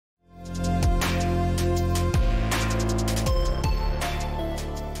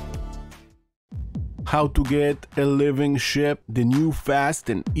how to get a living ship the new fast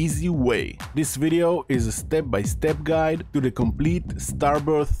and easy way. This video is a step-by-step guide to the complete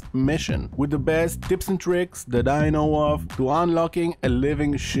Starbirth mission with the best tips and tricks that I know of to unlocking a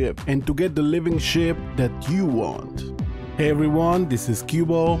living ship and to get the living ship that you want. Hey everyone, this is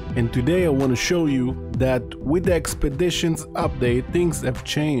𝐂𝐨𝐬, and today I want to show you that with the Expeditions update things have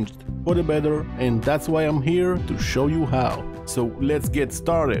changed for the better, and that's why I'm here to show you how. So let's get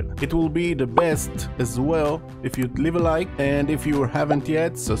started. It will be the best as well if you leave a like, and if you haven't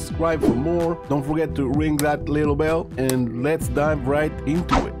yet, subscribe for more. Don't forget to ring that little bell, and let's dive right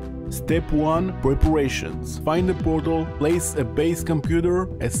into it. Step 1. Preparations. Find a portal, place a base computer,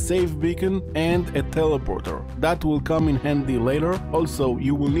 a safe beacon, and a teleporter. That will come in handy later. Also,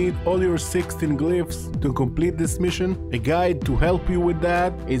 you will need all your 16 glyphs to complete this mission. A guide to help you with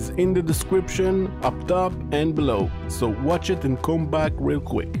that is in the description, up top and below. So watch it and come back real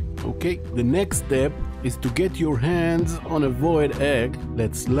quick. Okay, the next step is to get your hands on a void egg.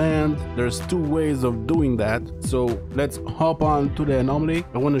 Let's land. There's two ways of doing that, so let's hop on to the anomaly.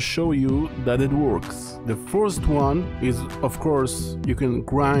 I want to show you that it works. The first one is, of course, you can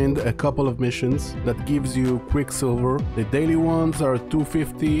grind a couple of missions that gives you quicksilver. The daily ones are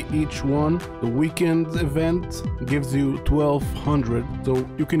 250 each one. The weekend event gives you 1200, so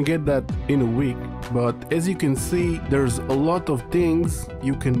you can get that in a week. But as you can see, there's a lot of things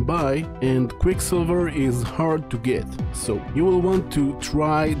you can buy, and quicksilver is hard to get. So you will want to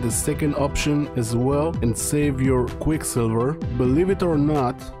try the second option as well and save your quicksilver. Believe it or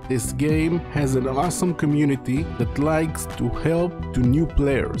not, this game has an awesome community that likes to help to new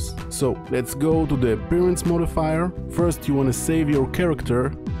players. So let's go to the appearance modifier. First you want to save your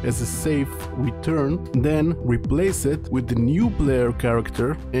character as a safe return, then replace it with the new player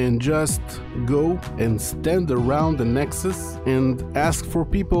character and just go and stand around the nexus and ask for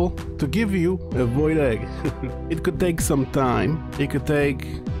people to give you a void egg. It could take some time. It could take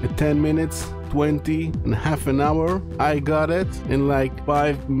 10 minutes, 20 and half an hour. I got it in like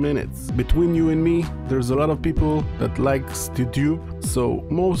 5 minutes. Between you and me, there's a lot of people that likes to dupe, so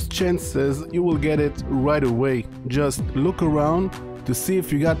most chances you will get it right away. Just look around to see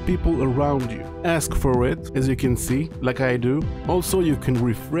if you got people around you. Ask for it, as you can see, like I do. Also, you can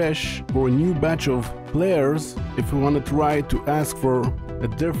refresh for a new batch of players. If you want to try to ask for a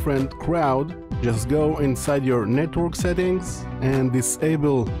different crowd, just go inside your network settings and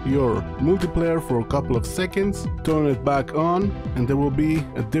disable your multiplayer for a couple of seconds, turn it back on, and there will be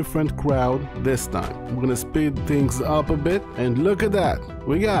a different crowd this time. I'm gonna speed things up a bit, and look at that,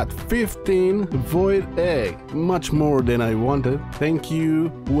 we got 15 void egg, much more than I wanted. Thank you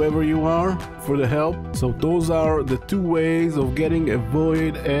whoever you are for the help. So those are the two ways of getting a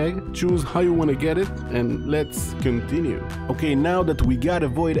void egg. Choose how you want to get it, and let's continue. Okay, now that we got a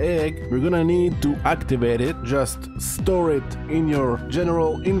void egg, we're gonna need to activate it. Just store it in your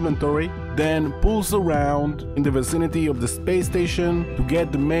general inventory, then pulse around in the vicinity of the space station to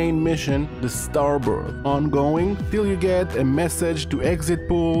get the main mission, the Starbirth, ongoing till you get a message to exit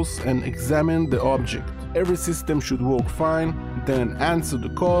pulse and examine the object. Every system should work fine, then answer the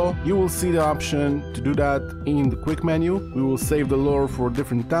call. You will see the option to do that in the quick menu. We will save the lore for a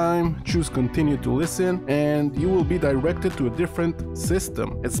different time, choose continue to listen, and you will be directed to a different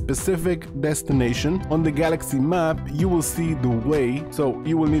system, a specific destination. On the galaxy map, you will see the way, so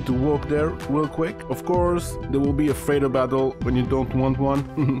you will need to walk there real quick. Of course, there will be a freighter battle when you don't want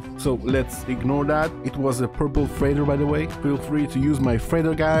one, so let's ignore that. It was a purple freighter, by the way. Feel free to use my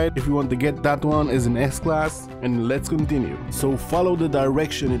freighter guide if you want to get that one as an S-class, and let's continue. So follow the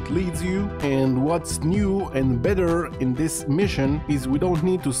direction it leads you, and what's new and better in this mission is we don't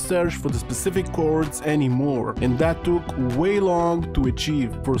need to search for the specific chords anymore, and that took way long to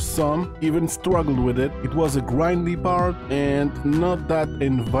achieve. For some even struggled with it. It was a grindy part and not that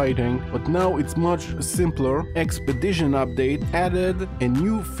inviting, but now it's much simpler. Expedition update added a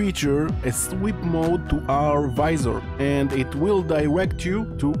new feature, a sweep mode to our visor, and it will direct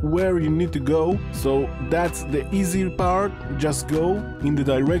you to where you need to go. So that's the easy part. Just go in the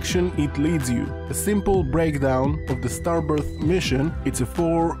direction it leads you. A simple breakdown of the Starbirth mission. It's a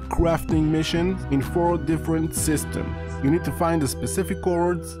 4 crafting missions in 4 different systems. You need to find the specific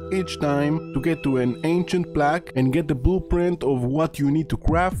chords each time to get to an ancient plaque and get the blueprint of what you need to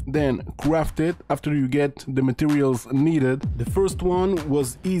craft, then craft it after you get the materials needed. The first one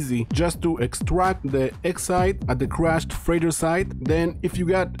was easy, just to extract the Echsite at the crashed freighter site. Then if you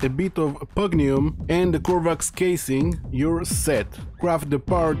got a bit of pugnium and the Korvax casing, you're set. craft the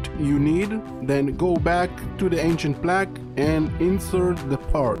part you need, then go back to the ancient plaque and insert the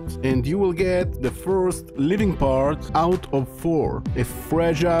part, and you will get the first living part out of 4, a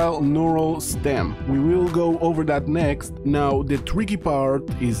fragile neural stem. We will go over that next. Now the tricky part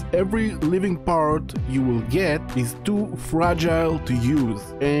is every living part you will get is too fragile to use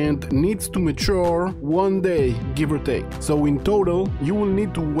and needs to mature 1 day, give or take. So in total you will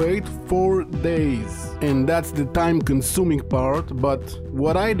need to wait 4 days, and that's the time consuming part. But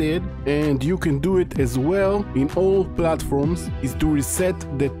what I did, and you can do it as well in all platforms, is to reset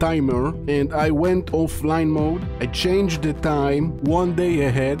the timer, and I went offline mode. I changed the time 1 day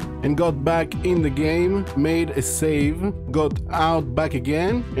ahead and got back in the game, made a save, got out back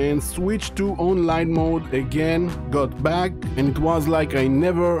again and switched to online mode again, got back, and it was like I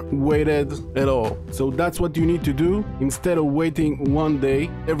never waited at all. So that's what you need to do. Instead of waiting 1 day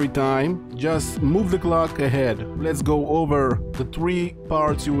every time, just move the clock ahead. Let's go over the 3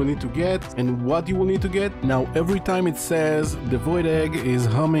 parts you will need to get and what you will need to get. Now every time it says the void egg is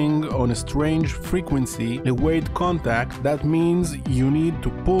humming on a strange frequency, await contact, that means you need to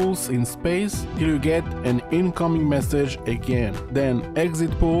pulse in space till you get an incoming message again. Then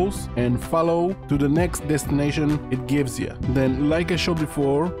exit pulse and follow to the next destination it gives you. Then, like I showed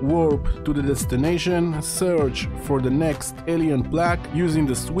before, warp to the destination, search for the next alien plaque using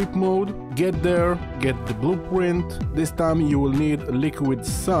the sweep mode, get there, get the blueprint. This time you will need a liquid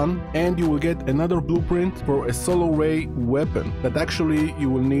sun, and you will get another blueprint for a solar ray weapon that actually you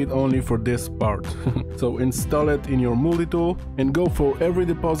will need only for this part. So install it in your multi-tool and go for every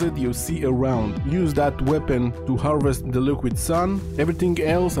deposit you see around. Use that weapon to harvest the liquid sun. Everything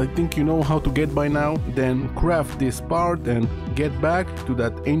else I think you know how to get by now. Then craft this part and get back to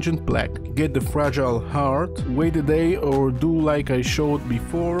that ancient plaque. Get the fragile heart, wait a day or do like I showed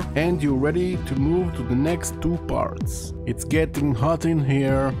before, and you're ready to move to the next 2 parts. It's getting hot in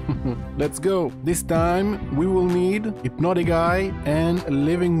here. Let's go. This time we will need hypnotic eye and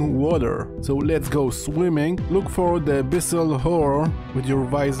living water. So let's go swimming. Look for the abyssal horror with your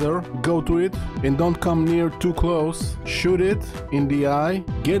visor, go to it and don't come near too close. Shoot it in the eye,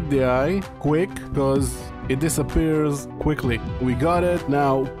 get the eye quick because it disappears quickly. We got it.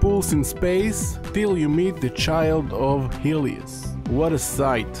 Now pulse in space till you meet the child of Helios. What a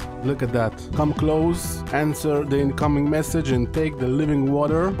sight. Look at that. Come close, answer the incoming message and take the living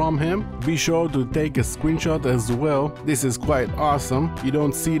water from him. Be sure to take a screenshot as well. This is quite awesome. You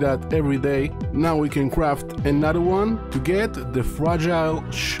don't see that every day. Now we can craft another one to get the fragile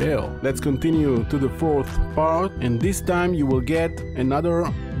shell. Let's continue to the 4th part, and this time you will get another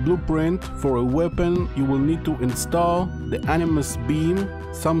blueprint for a weapon you will need to install, the animus beam.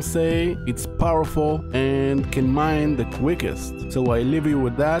 Some say it's powerful and can mine the quickest, so I leave you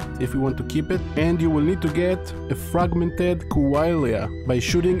with that if you want to keep it. And you will need to get a fragmented 𝐂𝐤 by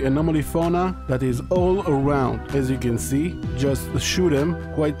shooting anomaly fauna that is all around. As you can see, just shoot them,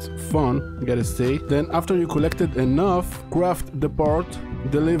 quite fun, I gotta say. Then after you collected enough, craft the part,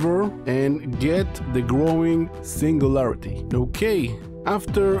 deliver and get the growing singularity. Okay.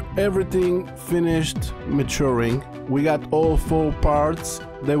 After everything finished maturing, we got all 4 parts.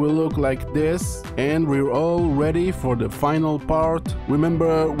 They will look like this, and we're all ready for the final part.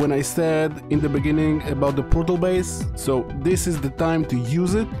 Remember when I said in the beginning about the portal base? So this is the time to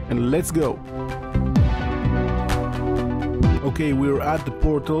use it, and let's go. Okay, we're at the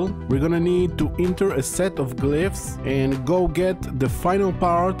portal. We're gonna need to enter a set of glyphs and go get the final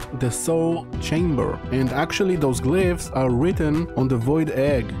part, the soul chamber. And actually those glyphs are written on the void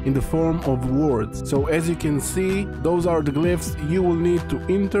egg in the form of words. So as you can see, those are the glyphs you will need to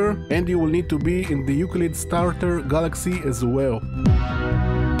enter, and you will need to be in the Euclid starter galaxy as well.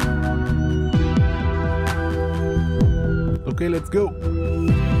 Okay, let's go.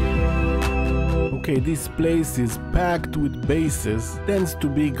 Okay, this place is packed with bases, tends to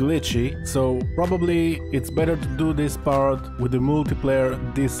be glitchy, so probably it's better to do this part with the multiplayer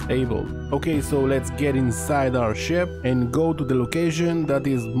disabled. Okay, so let's get inside our ship and go to the location that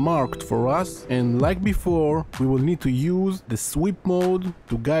is marked for us, and like before, we will need to use the sweep mode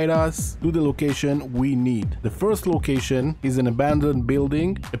to guide us to the location we need. The first location is an abandoned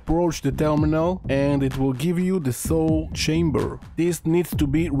building. Approach the terminal and it will give you the soul chamber. This needs to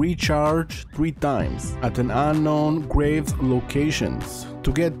be recharged 3 times at an unknown grave's locations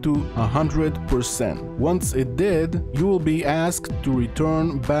to get to 100%. Once it did, you will be asked to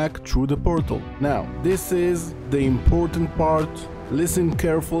return back through the portal. Now, this is the important part. Listen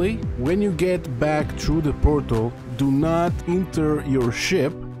carefully. When you get back through the portal, do not enter your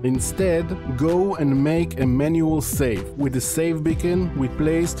ship Instead, go and make a manual save with the save beacon we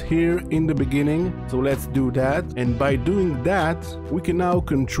placed here in the beginning. So let's do that, and by doing that we can now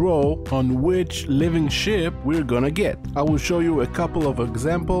control on which living ship we're gonna get. I will show you a couple of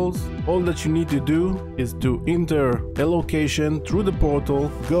examples. All that you need to do is to enter a location through the portal,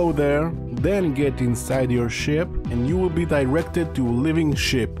 go there, then get inside your ship, and you will be directed to a living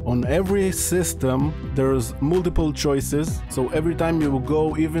ship. On every system there's multiple choices, so every time you will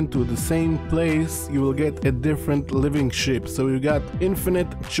go even to the same place you will get a different living ship. So you got infinite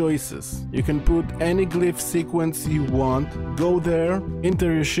choices. You can put any glyph sequence you want, go there,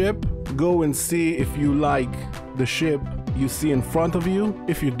 enter your ship, go and see if you like the ship you see in front of you.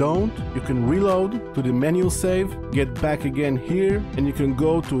 If you don't, you can reload to the manual save, get back again here, and you can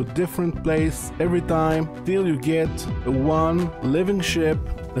go to a different place every time till you get one living ship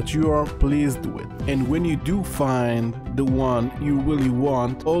that you are pleased with. And when you do find the one you really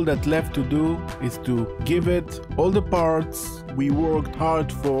want, all that left to do is to give it all the parts we worked hard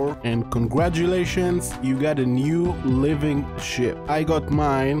for, and congratulations, you got a new living ship. I got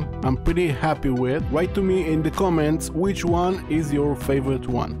mine, I'm pretty happy with. Write to me in the comments which one is your favorite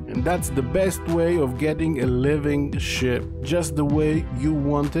one. And that's the best way of getting a living ship, just the way you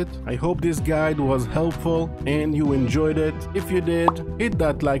want it. I hope this guide was helpful and you enjoyed it. If you did, hit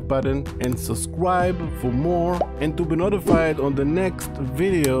that like button and subscribe for more, and to be notified on the next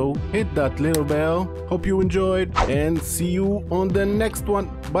video, hit that little bell. Hope you enjoyed, and see you on the next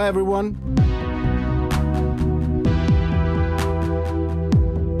one. Bye everyone.